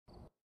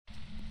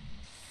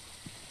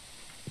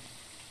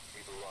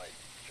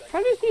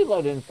How does he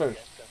load in first?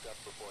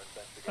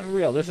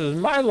 Unreal. This is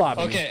my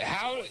lobby. Okay,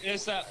 how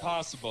is that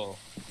possible?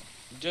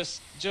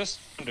 Just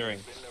wondering.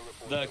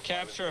 The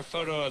capture a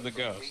photo of the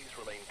ghost.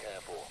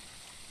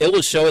 It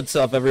will show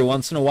itself every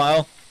once in a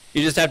while.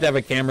 You just have to have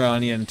a camera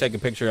on you and take a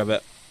picture of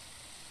it.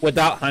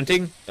 Without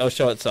hunting, it'll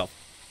show itself.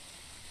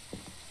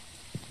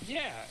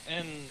 Yeah,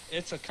 and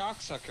it's a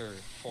cocksucker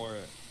for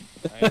it.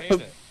 I hate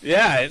it.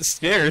 Yeah, it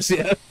scares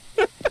you.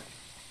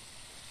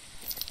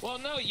 Well,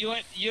 no,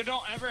 you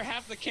don't ever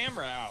have the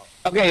camera out.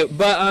 Okay,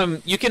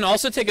 but you can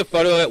also take a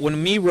photo of it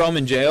when me, Rome,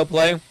 and Jayo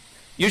play.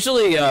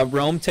 Usually,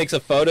 Rome takes a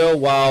photo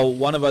while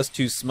one of us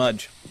two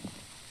smudge.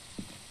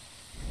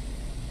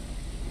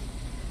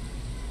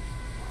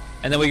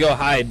 And then we go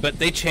hide. But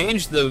they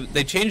changed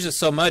it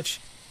so much.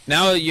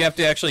 Now you have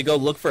to actually go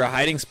look for a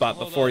hiding spot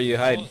before you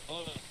hide.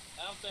 Hold on.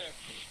 Out there.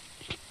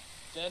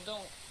 Dad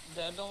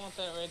don't want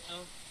that right now.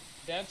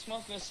 Dad's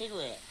smoking a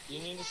cigarette. You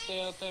need to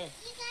stay out there.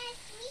 You gotta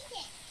sweet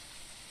it.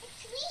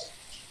 It's sweet.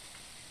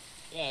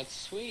 Yeah, it's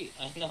sweet.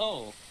 I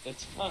know.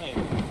 It's fine.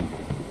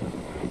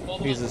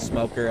 Hold He's on. a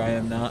smoker, I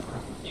am not.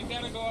 You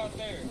gotta go out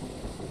there.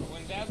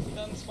 When Dad's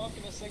done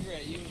smoking a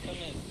cigarette, you can come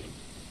in.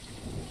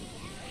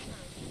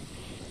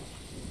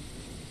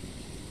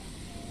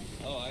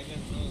 Oh, I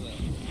didn't know that.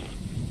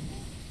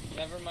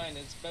 Never mind,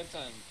 it's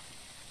bedtime.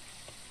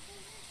 This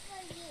is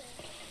for you.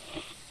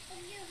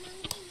 If you're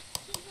hungry,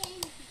 keep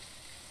it in.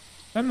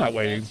 I'm not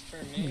waiting. That's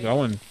for me. I'm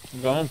going.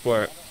 I'm going for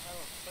I it. don't have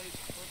a plate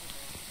to put it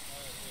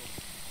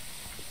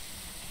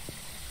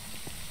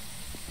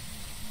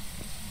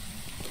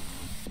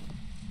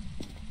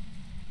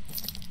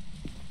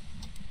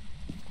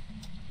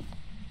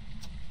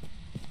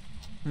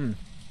on.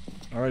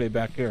 Alright, Already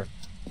back here.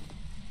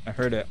 I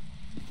heard it.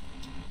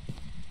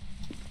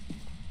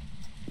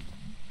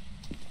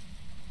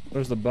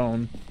 Where's the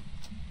bone?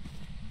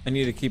 I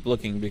need to keep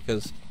looking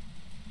because...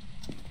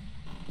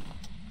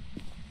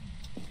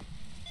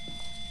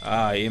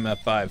 Ah, EMF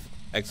 5.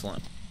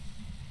 Excellent.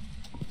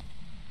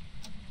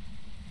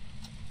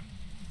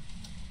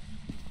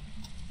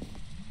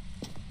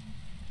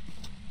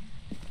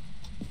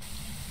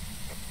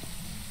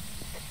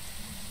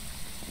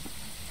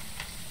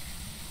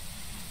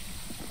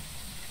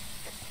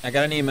 I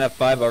got an EMF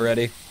 5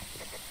 already.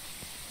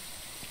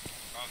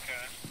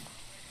 Okay.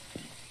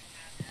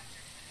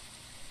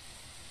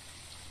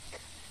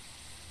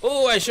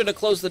 Oh, I should have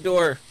closed the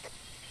door.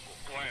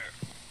 Where?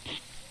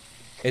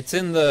 It's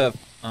in the...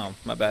 Oh,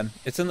 my bad.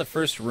 It's in the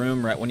first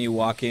room right when you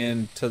walk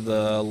in to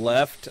the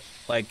left.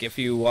 Like, if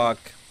you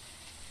walk...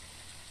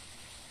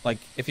 Like,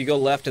 if you go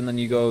left and then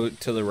you go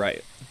to the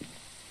right.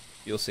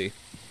 You'll see.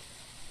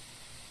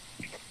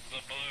 The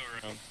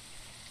blue room.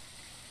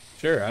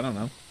 Sure, I don't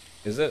know.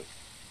 Is it?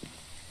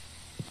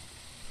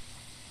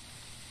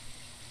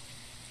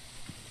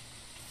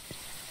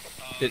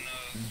 Oh, It- no.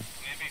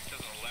 Maybe to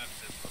the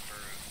left is the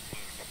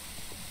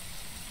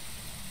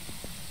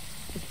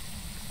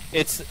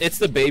blue. It's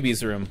the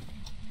baby's room.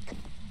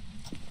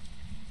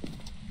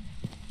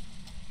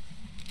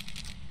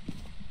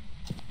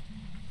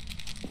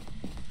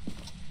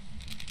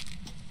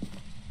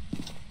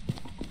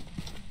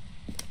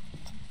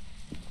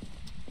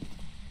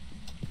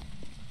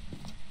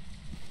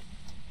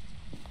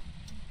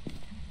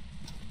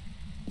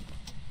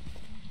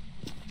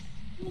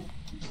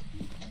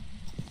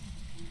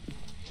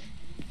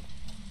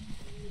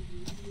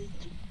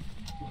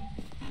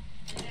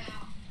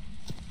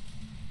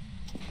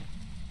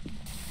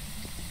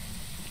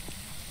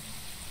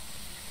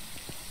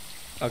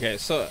 Okay,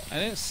 so I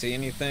didn't see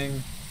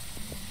anything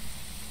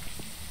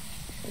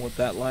with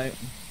that light.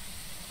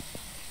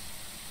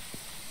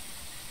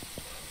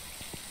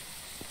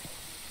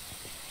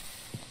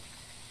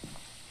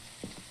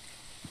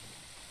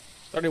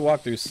 Already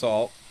walked through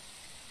salt.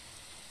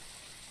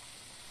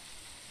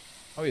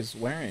 Oh, he's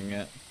wearing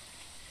it.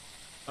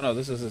 Oh no,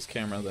 this is his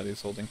camera that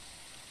he's holding.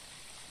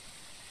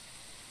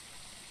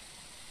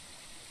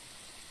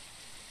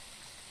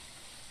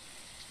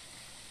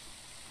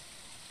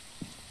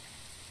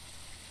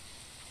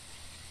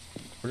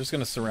 We're just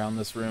gonna surround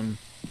this room.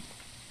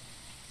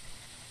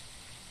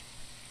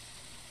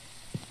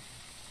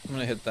 I'm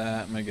gonna hit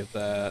that, I'm gonna get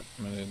that,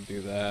 I'm gonna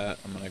do that,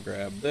 I'm gonna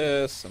grab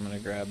this, I'm gonna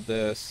grab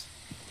this.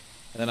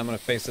 And then I'm gonna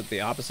face it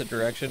the opposite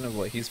direction of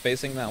what he's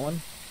facing, that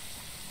one.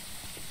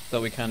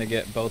 So we kinda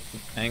get both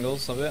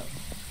angles of it.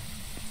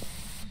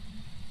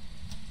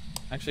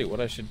 Actually,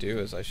 what I should do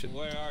is I should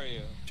Where are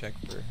you? check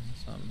for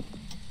some...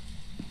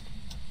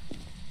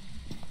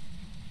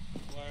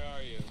 Where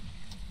are you?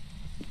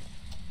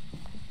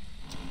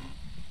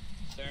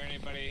 Is there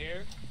anybody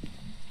here?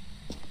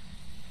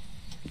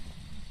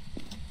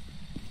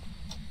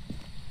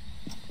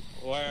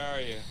 Where are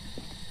you?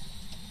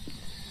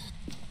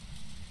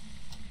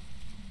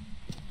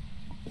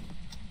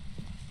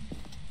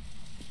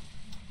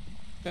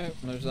 Okay,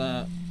 there's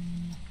that.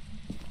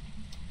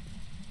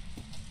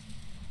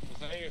 Was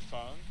that your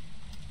phone?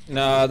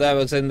 No, that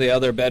was in the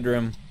other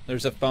bedroom.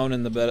 There's a phone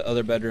in the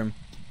other bedroom.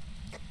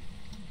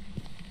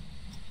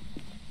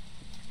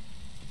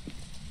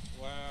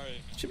 Where are you?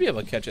 Should be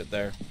able to catch it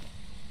there.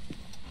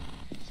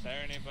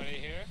 anybody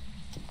here?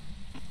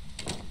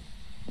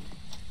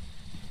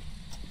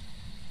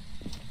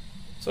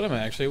 That's what I'm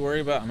actually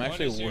worried about. I'm What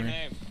actually is your worried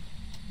name?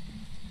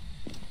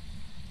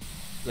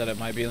 that it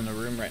might be in the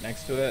room right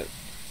next to it.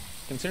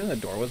 Considering the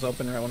door was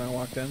open right when I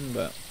walked in,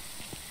 but...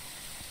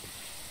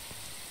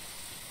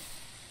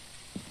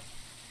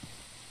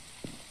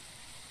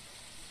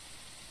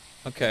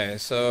 Okay,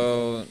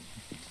 so...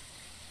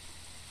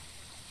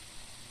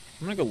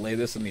 I'm gonna go lay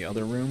this in the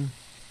other room.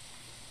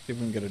 See if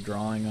we can get a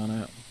drawing on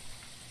it.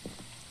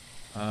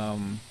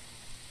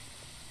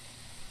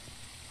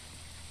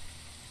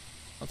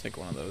 I'll take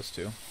one of those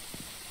too.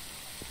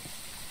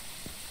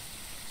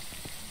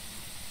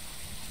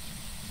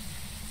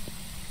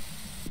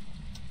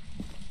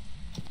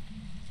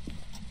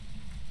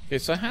 Okay,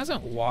 so it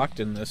hasn't walked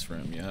in this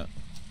room yet.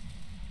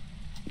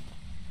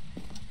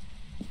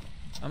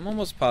 I'm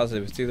almost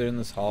positive it's either in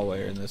this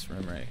hallway or in this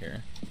room right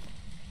here.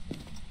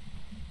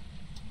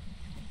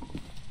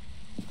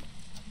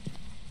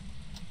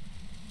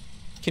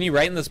 Can you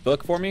write in this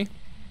book for me?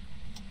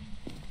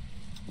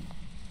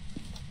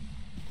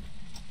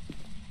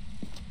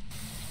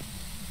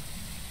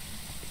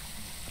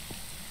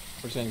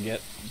 We're just gonna get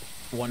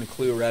one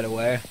clue right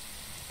away.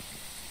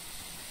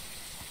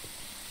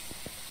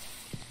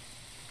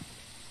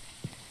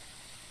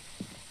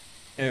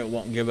 And it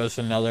won't give us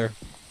another.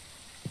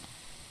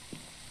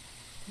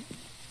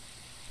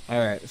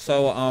 Alright,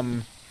 so,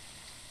 I'll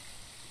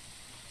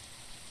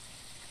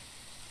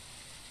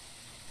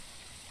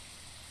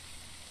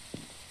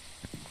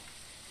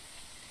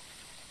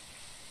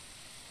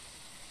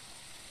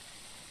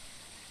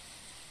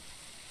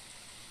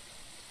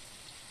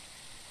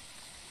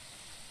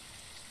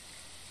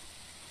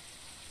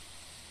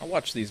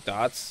watch these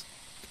dots.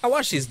 I'll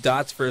watch these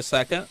dots for a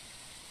second.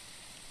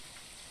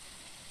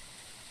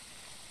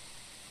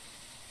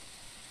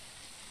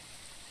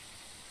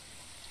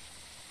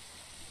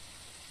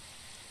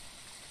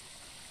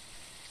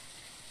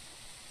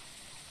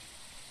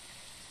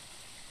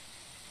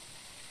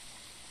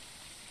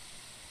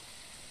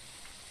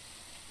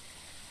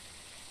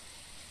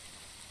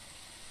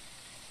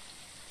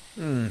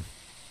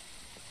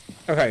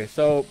 Okay,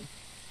 so...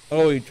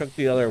 Oh, he took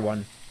the other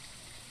one.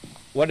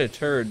 What a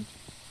turd.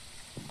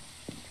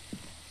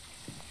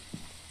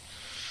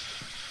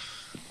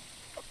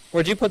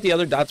 Where'd you put the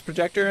other dots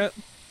projector at?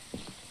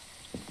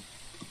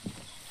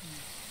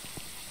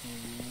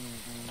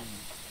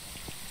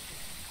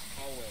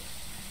 Hallway.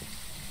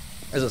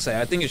 As I say,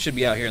 I think it should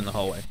be out here in the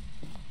hallway.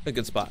 A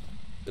good spot.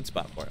 Good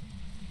spot for it.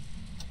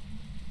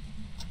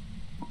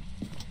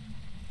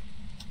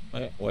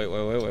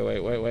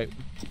 Wait.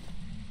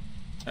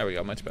 There we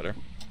go, much better.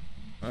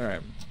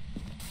 Alright.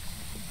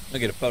 I'll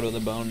get a photo of the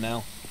bone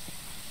now.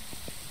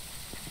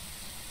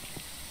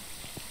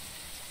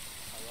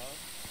 Hello?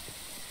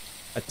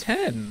 A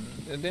 10?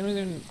 I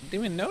didn't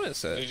even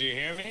notice it. Did you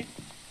hear me?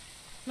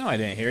 No, I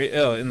didn't hear it.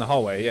 Oh, in the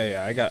hallway.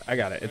 Yeah, I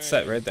got it. It's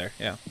set right there.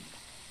 Yeah.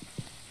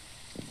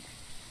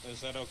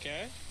 Is that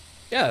okay?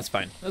 Yeah, that's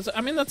fine.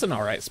 I mean, that's an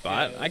alright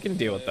spot. I can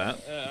deal with that.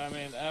 I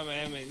mean,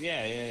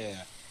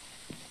 yeah.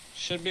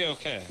 Should be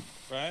okay,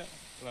 right?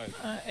 Like,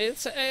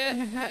 It's...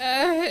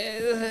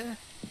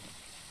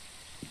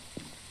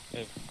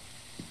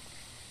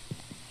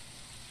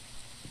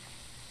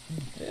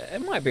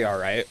 It might be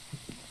alright.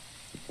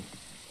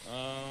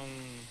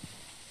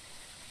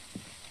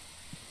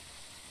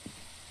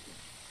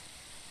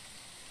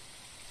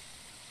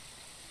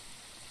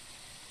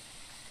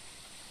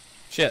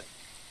 Shit.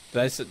 Did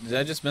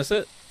I just miss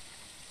it?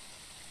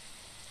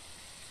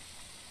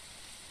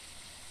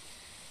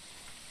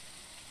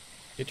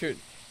 Get your...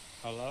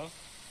 Hello?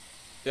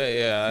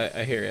 Yeah,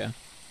 I hear ya.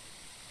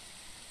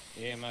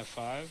 EMF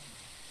 5?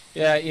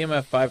 Yeah,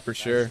 EMF 5 for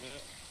sure. That's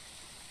it?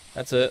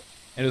 That's it.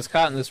 And it was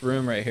caught in this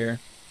room right here.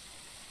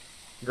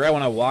 Right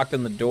when I walked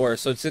in the door.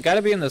 So it's got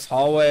to be in this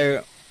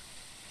hallway,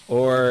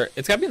 or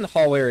it's got to be in the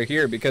hallway right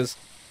here, because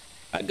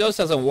that ghost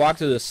hasn't walked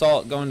through the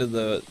salt going to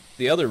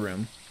the other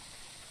room.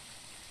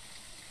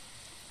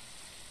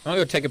 I'm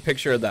gonna go take a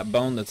picture of that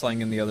bone that's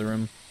lying in the other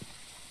room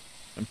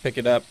and pick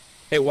it up.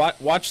 Hey,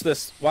 watch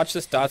this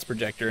dots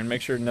projector and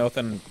make sure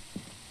nothing.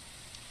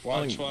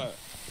 Watch what?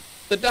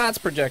 The dots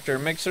projector.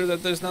 Make sure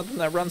that there's nothing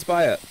that runs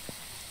by it.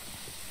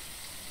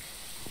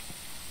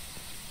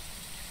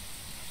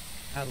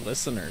 Ah,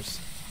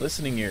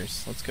 listening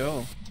ears. Let's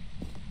go.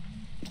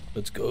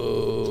 Let's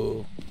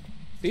go.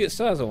 See, it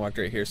still hasn't walked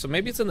right here, so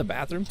maybe it's in the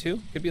bathroom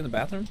too. Could be in the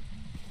bathroom.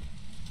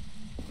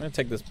 I'm gonna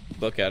take this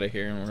book out of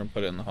here and we're gonna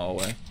put it in the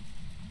hallway.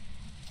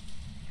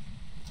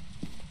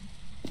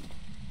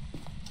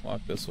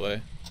 Walk this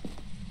way.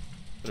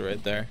 Put it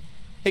right there.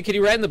 Hey, can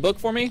you write in the book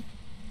for me?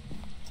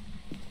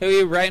 Hey, will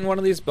you write in one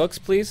of these books,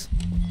 please?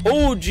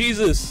 Oh,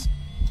 Jesus!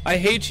 I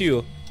hate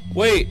you.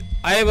 Wait,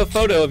 I have a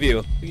photo of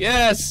you.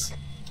 Yes!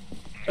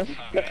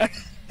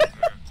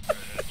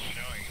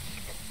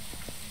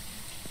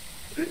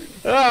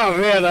 Oh,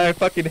 man, I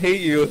fucking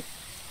hate you.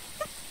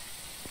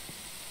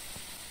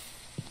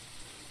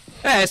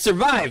 Hey, I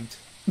survived!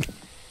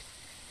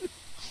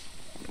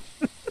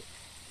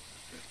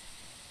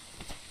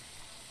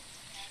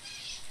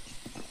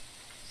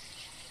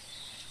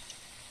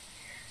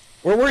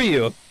 Where were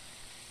you?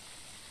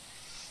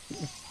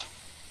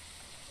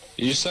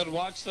 You said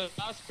watch the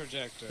DOTS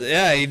projector.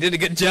 Yeah, you did a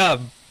good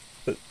job.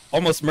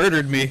 Almost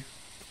murdered me.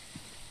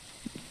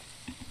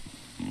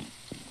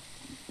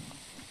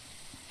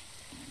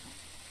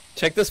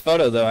 Check this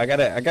photo though. I got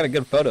a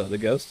good photo of the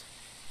ghost.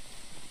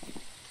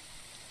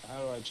 How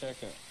do I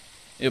check it?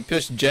 You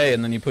push J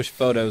and then you push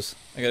photos.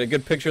 I got a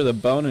good picture of the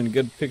bone and a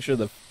good picture of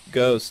the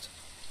ghost.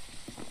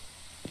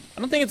 I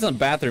don't think it's in the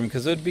bathroom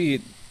because it'd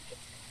be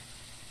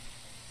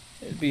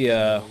You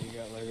got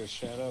like a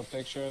shadow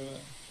picture of it?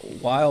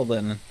 wild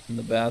in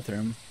the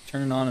bathroom.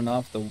 Turn on and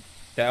off the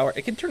shower.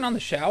 It can turn on the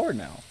shower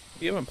now.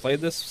 You haven't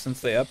played this since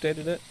they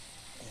updated it?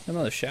 Turn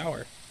on the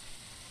shower.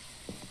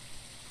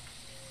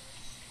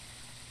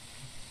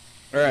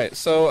 Alright,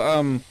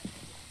 so,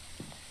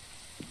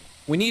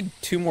 we need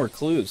 2 more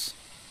clues.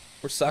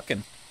 We're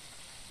sucking.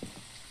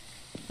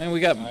 And we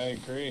got I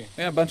agree.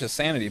 a bunch of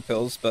sanity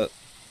pills, but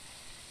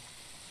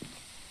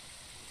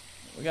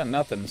we got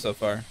nothing so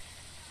far.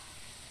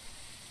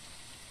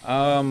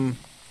 I'm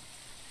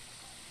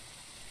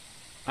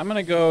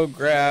gonna go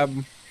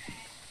grab...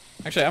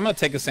 Actually, I'm gonna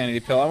take a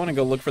sanity pill. I wanna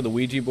go look for the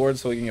Ouija board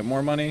so we can get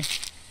more money.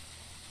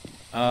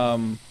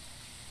 And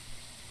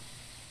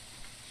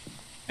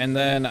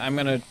then I'm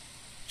gonna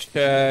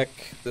check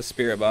the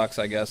spirit box,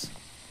 I guess,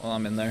 while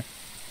I'm in there.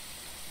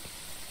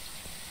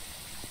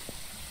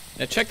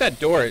 Now check that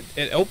door.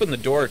 It opened the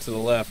door to the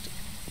left.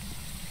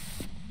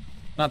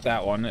 Not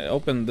that one. It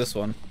opened this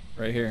one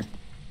right here.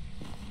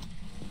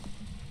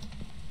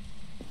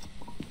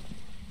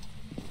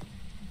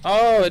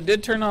 Oh, it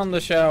did turn on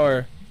the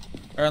shower.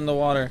 Or on the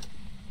water.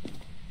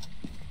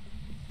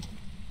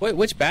 Wait,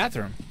 which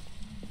bathroom?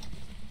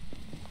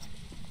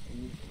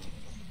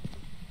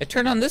 It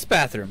turned on this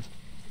bathroom.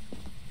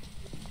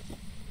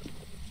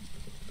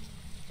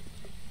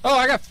 Oh,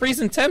 I got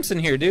freezing temps in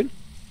here, dude.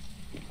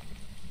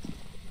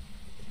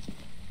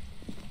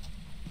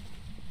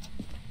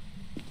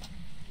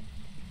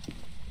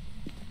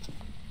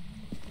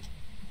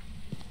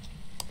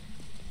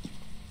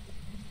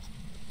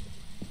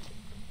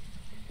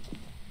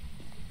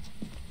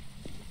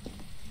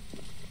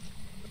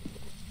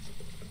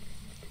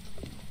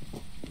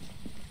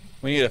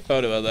 We need a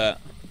photo of that.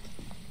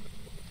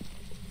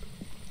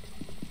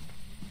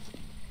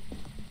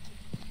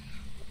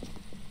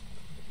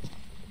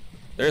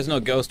 There is no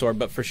ghost orb,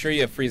 but for sure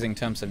you have freezing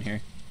temps in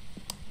here.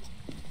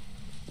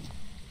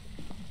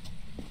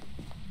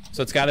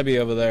 So it's got to be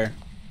over there.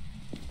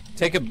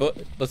 Take a book.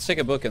 Let's take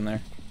a book in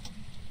there.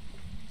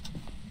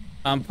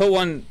 Put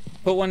one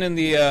in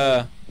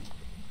the.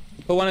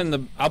 Put one in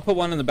the. I'll put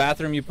one in the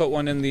bathroom. You put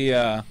one in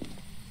the.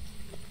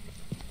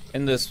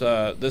 In this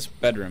this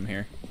bedroom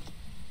here.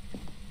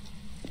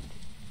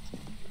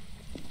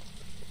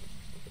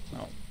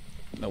 Oh,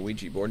 no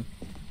Ouija board.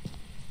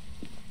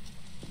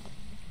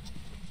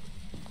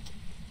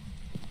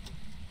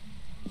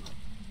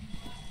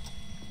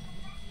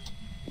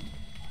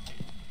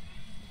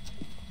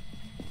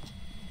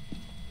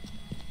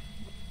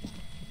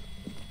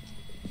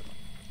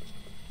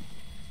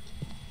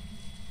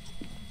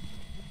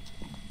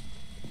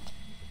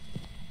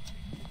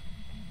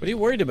 What are you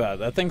worried about?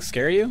 That thing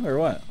scare you or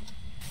what?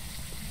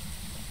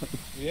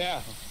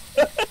 Yeah.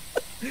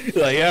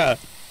 Like, yeah.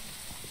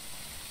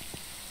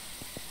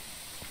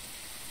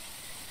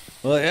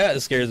 Well, yeah,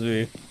 it scares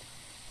me.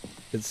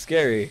 It's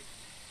scary.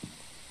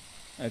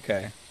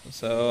 Okay,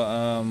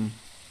 so,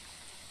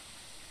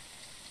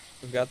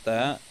 we've got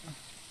that.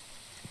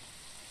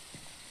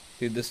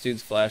 Dude, this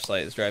dude's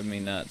flashlight is driving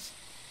me nuts.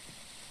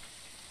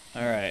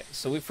 Alright,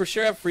 so we for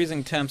sure have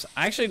freezing temps.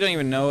 I actually don't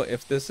even know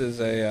if this is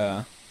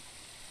a,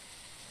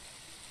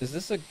 is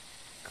this a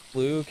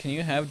clue? Can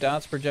you have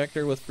DOTS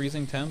projector with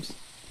freezing temps?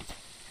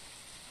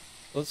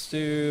 Let's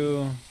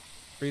do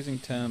freezing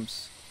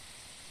temps.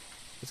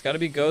 It's got to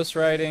be ghost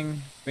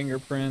writing,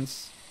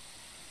 fingerprints.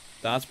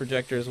 DOTS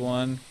projector is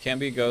one. Can't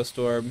be ghost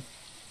orb.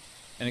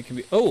 And it can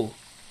be... Oh!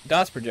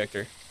 DOTS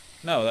projector.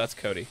 No, that's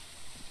Cody.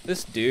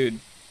 This dude.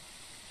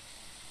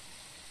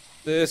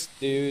 This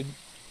dude.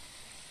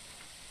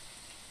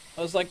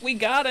 I was like, we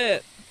got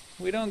it!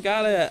 We don't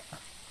got it.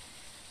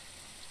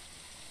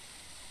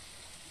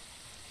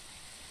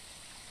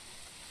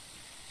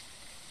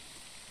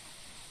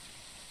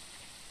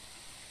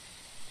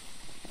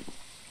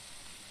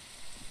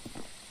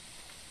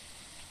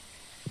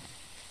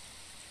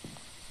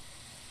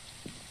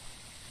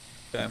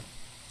 Okay.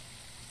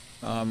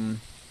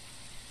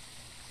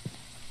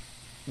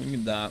 Look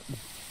at that.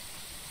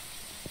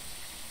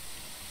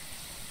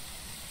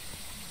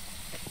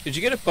 Did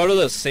you get a photo of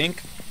the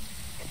sink?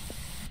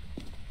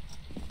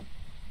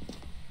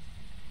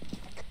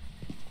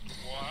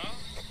 What?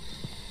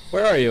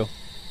 Where are you?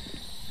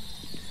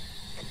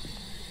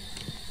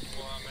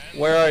 What, man?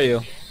 Where are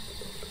you?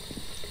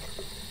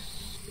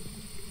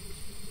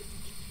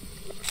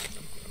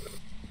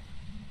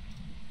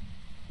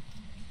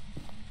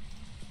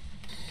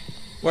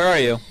 Where are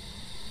you?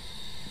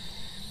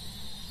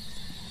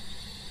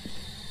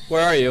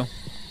 Where are you?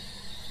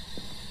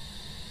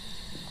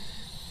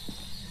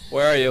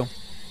 Where are you?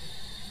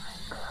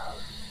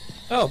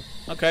 Oh,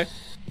 okay.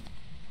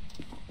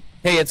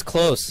 Hey, it's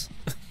close.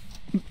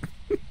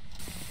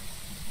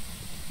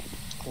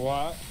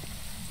 What?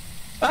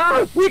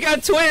 Ah, we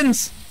got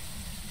twins!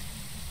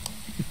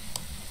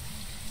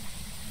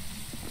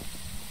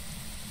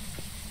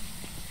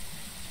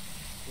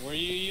 Were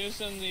you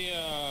using the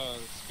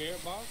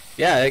spirit box?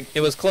 Yeah,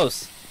 it was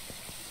close.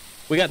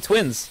 We got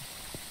twins.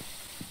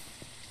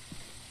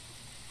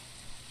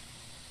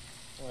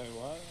 Wait,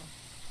 what?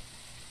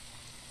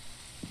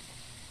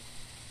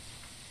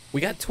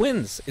 We got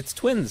twins. It's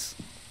twins.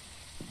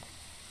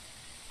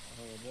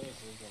 Oh, it is,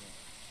 isn't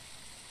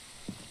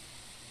it?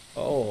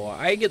 Oh,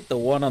 I get the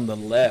one on the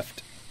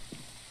left.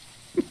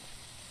 Oh,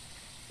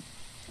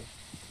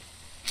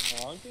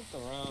 I'll get the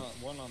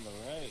one on the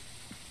right.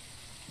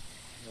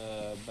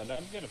 But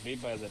I'm gonna be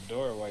by the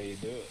door while you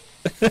do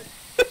it.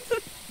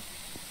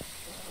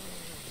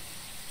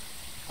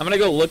 I'm gonna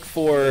go look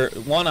for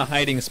one, a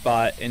hiding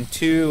spot, and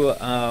two,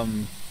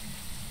 I'm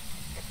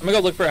gonna go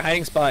look for a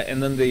hiding spot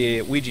and then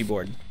the Ouija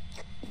board.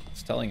 I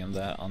was telling him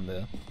that on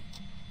the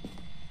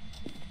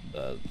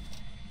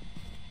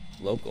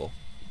local.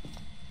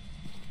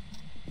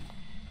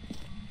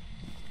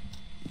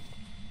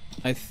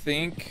 I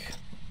think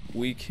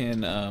we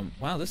can,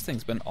 wow, this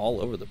thing's been all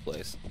over the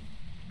place.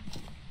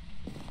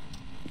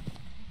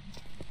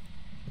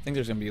 I think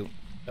there's gonna be,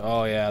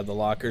 oh yeah, the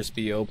lockers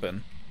be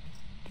open.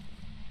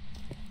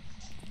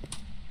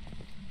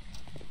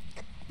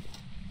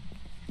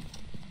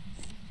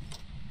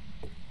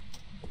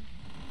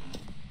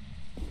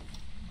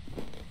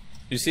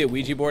 You see a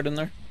Ouija board in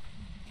there?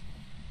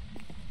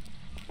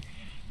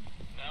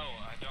 No,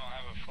 I don't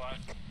have a flash.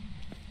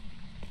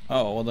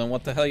 Oh, well then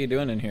what the hell are you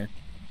doing in here?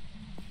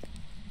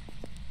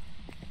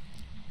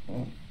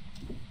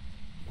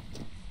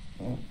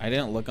 I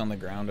didn't look on the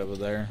ground over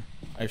there.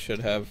 I should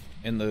have.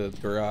 In the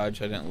garage,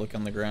 I didn't look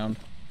on the ground.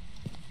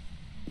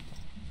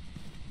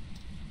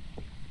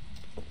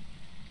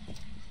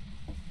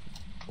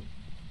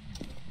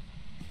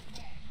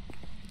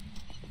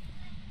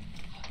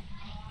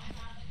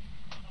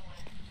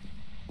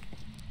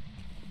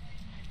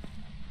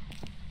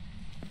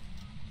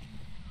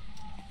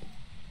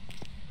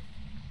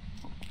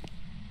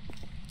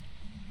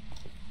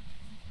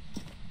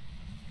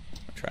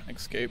 Trying to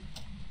escape.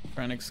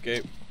 Trying to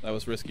escape. That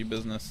was risky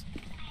business.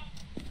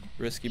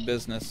 Risky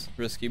business.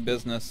 Risky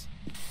business.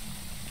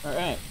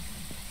 Alright.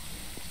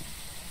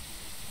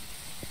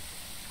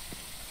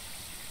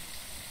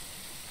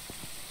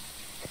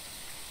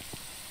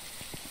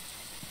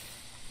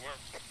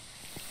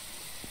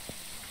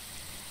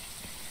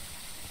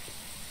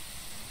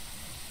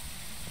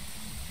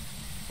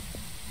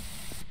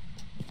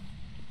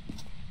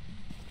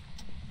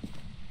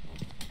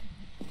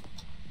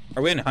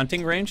 Are we in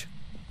hunting range?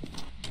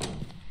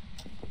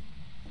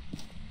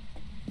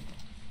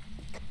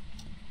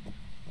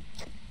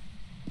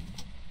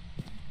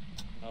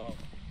 No.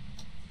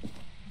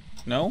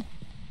 No?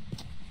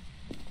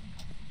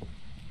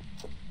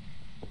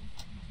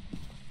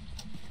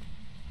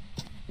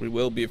 We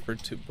will be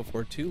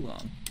before too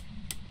long.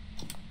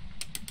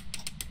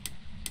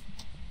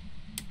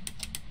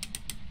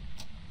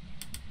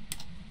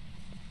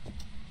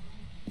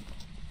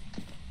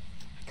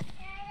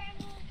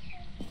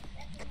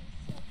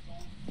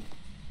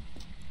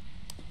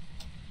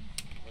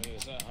 Wait,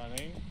 is that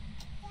hunting?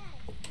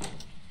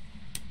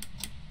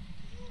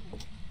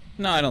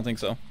 No, I don't think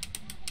so.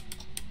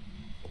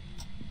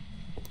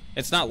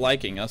 It's not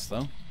liking us,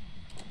 though.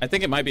 I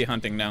think it might be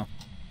hunting now.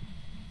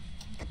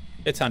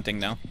 It's hunting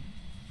now.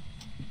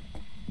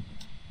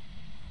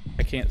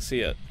 I can't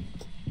see it.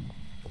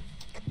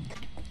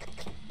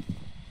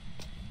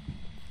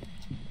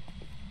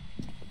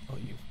 Oh,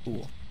 you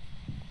fool.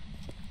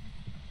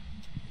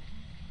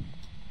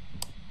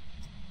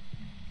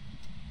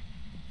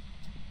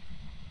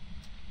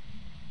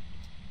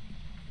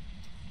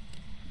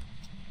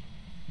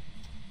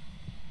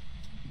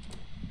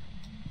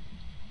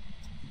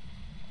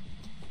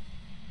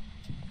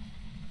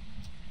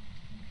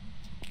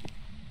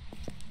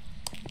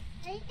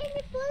 Are you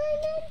gonna pull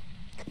him?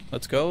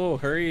 Let's go,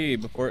 hurry,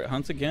 before it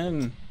hunts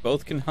again.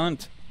 Both can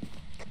hunt.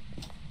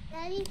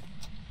 Daddy?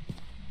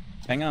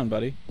 Hang on,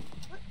 buddy.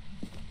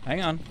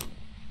 Hang on.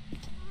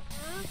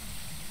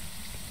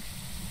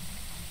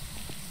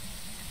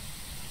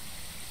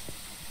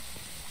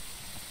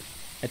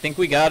 I think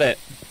we got it.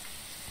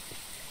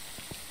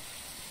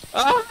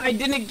 Ah, I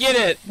didn't get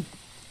it!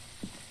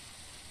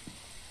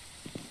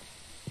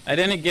 I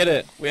didn't get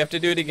it. We have to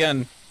do it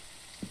again.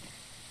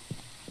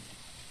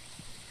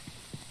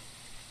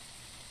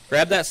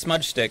 Grab that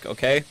smudge stick,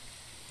 okay?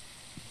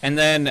 And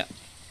then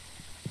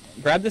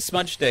grab the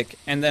smudge stick,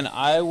 and then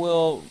I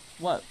will...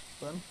 What?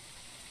 Button?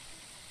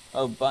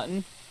 Oh,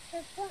 button? The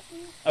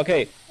button.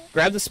 Okay,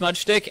 grab the smudge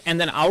stick, and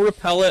then I'll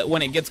repel it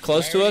when it gets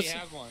close to us. I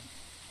have one.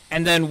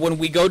 And then when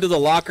we go to the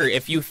locker,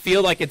 if you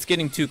feel like it's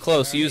getting too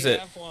close, use it.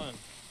 Have one.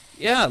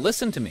 Yeah,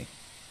 listen to me.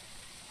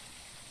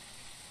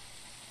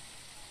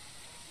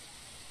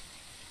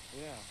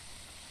 Yeah.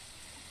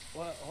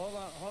 What? Hold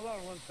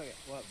on 1 second.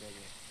 What, baby?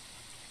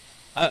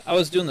 I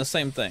was doing the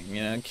same thing,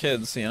 you know,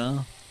 kids, you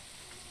know.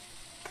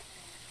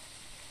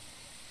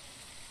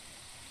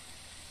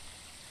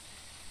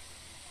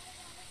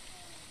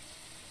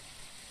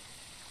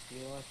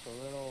 You want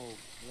a little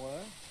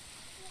what?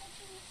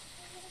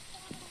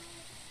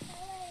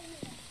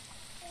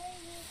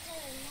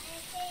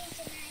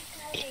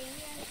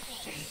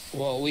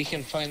 Well, we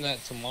can find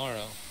that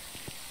tomorrow.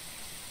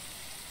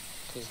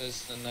 Because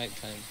it's the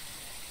nighttime.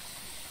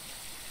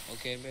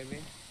 Okay, baby?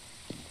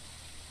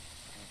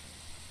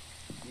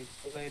 You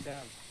can lay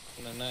down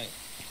in the night.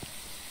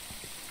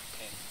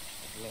 Okay.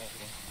 I love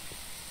you.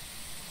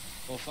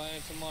 We'll find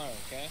it tomorrow,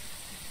 okay?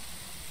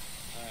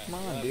 Alright. Come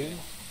on, love dude. you.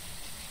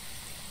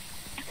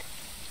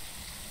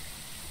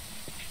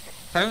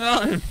 Hang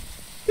on.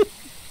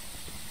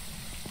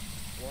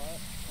 What?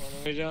 What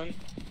are we doing?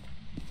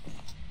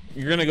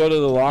 You're gonna go to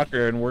the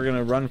locker and we're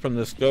gonna run from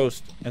this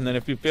ghost. And then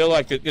if you feel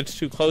like it gets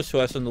too close to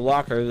us in the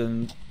locker,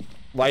 then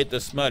light the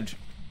smudge.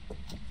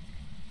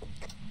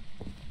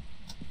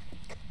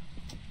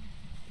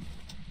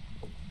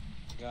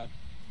 God.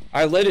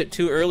 I lit it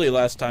too early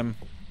last time.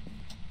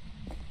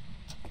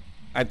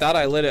 I thought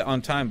I lit it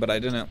on time, but I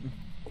didn't.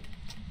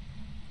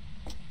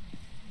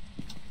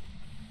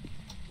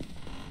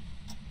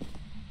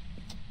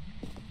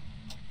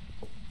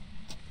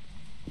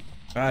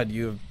 God,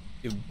 you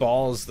have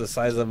balls the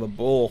size of a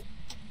bull.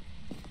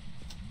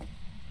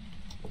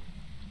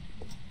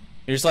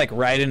 You're just like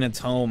right in its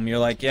home. You're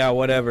like, yeah,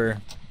 whatever.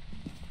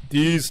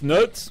 These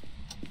nuts?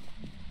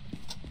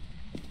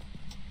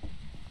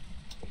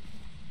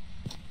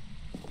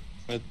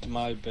 With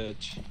my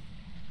bitch.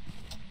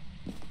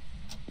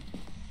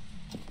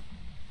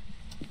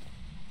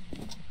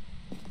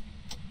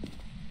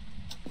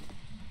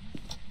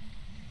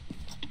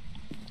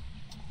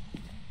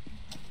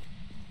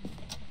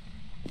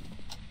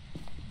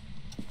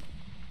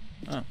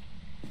 Oh.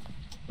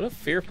 What a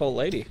fearful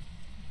lady.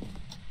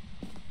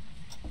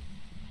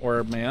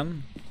 Or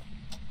man.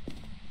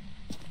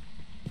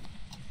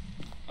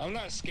 I'm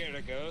not scared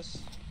of ghosts.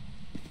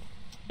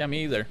 Yeah,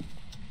 me either.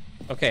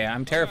 Okay,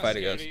 I'm terrified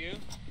of I'm not ghosts. scared of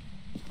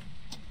you.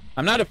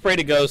 I'm not afraid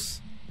of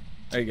ghosts.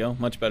 There you go,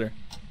 much better.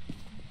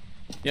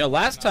 You know,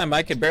 last time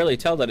I could barely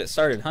tell that it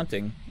started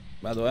hunting,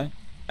 by the way.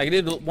 I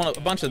did a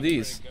bunch of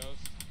these. Afraid of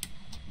ghosts.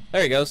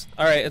 There he goes.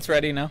 Alright, it's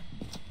ready now.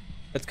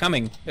 It's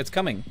coming. It's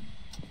coming.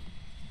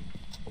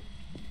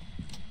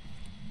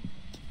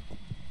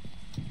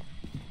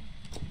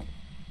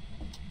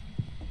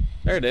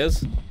 There it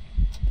is.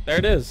 There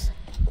it is.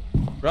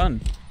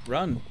 Run.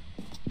 Run.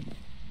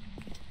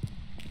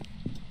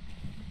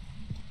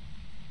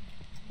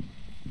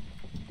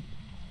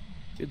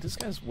 Dude, this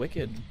guy's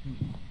wicked.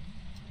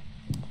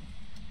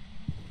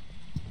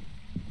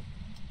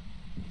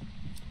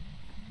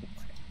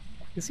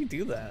 Why does he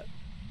do that?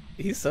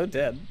 He's so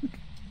dead.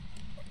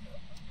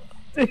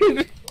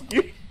 Dude,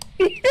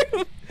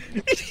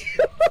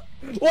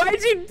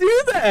 why'd you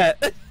do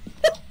that?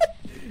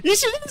 You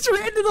should have just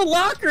ran to the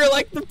locker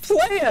like the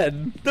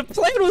plan. The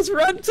plan was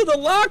run to the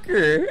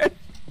locker.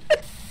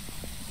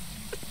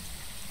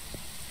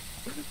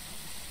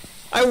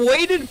 I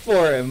waited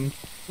for him.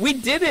 We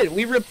did it.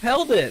 We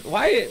repelled it.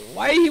 Why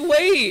he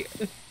wait?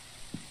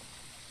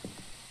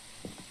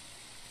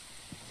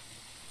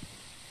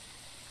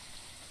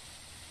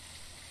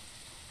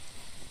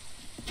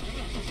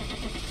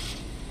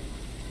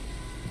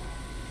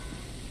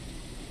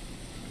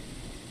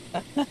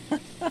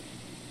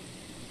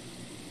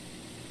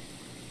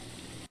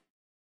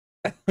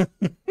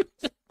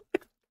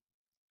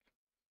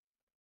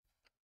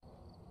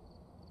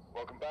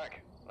 Welcome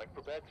back. I've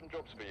prepared some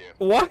jobs for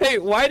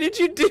you. Why did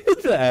you do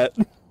that?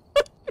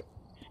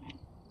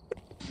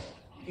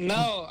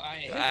 No, I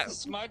hit the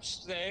smudge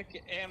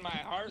stick and my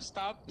heart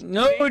stopped.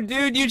 No, beating.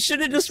 dude, you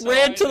should have just So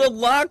ran I to the did-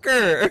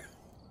 locker.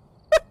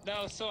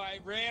 No, so I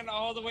ran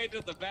all the way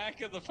to the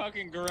back of the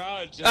fucking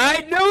garage. and I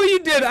know you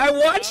did. I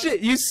watched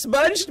it. You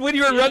smudged when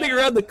you were running Yeah.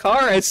 around the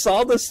car. I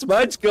saw the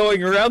smudge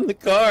going around the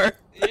car.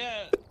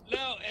 Yeah,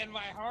 no, and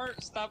my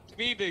heart stopped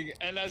beating,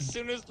 and as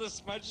soon as the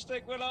smudge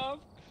stick went off,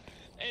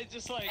 it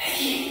just like, oh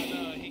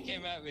no, he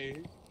came at me.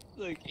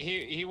 Like,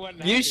 he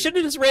wasn't You happy. should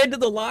have just ran to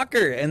the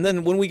locker, and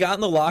then when we got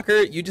in the locker,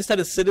 you just had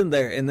to sit in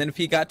there, and then if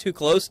he got too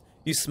close,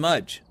 you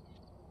smudge.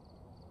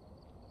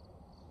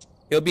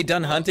 He'll be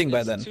done hunting by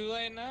It's then. too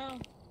late now.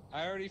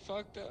 I already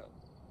fucked up.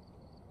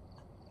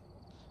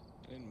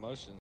 In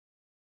motion.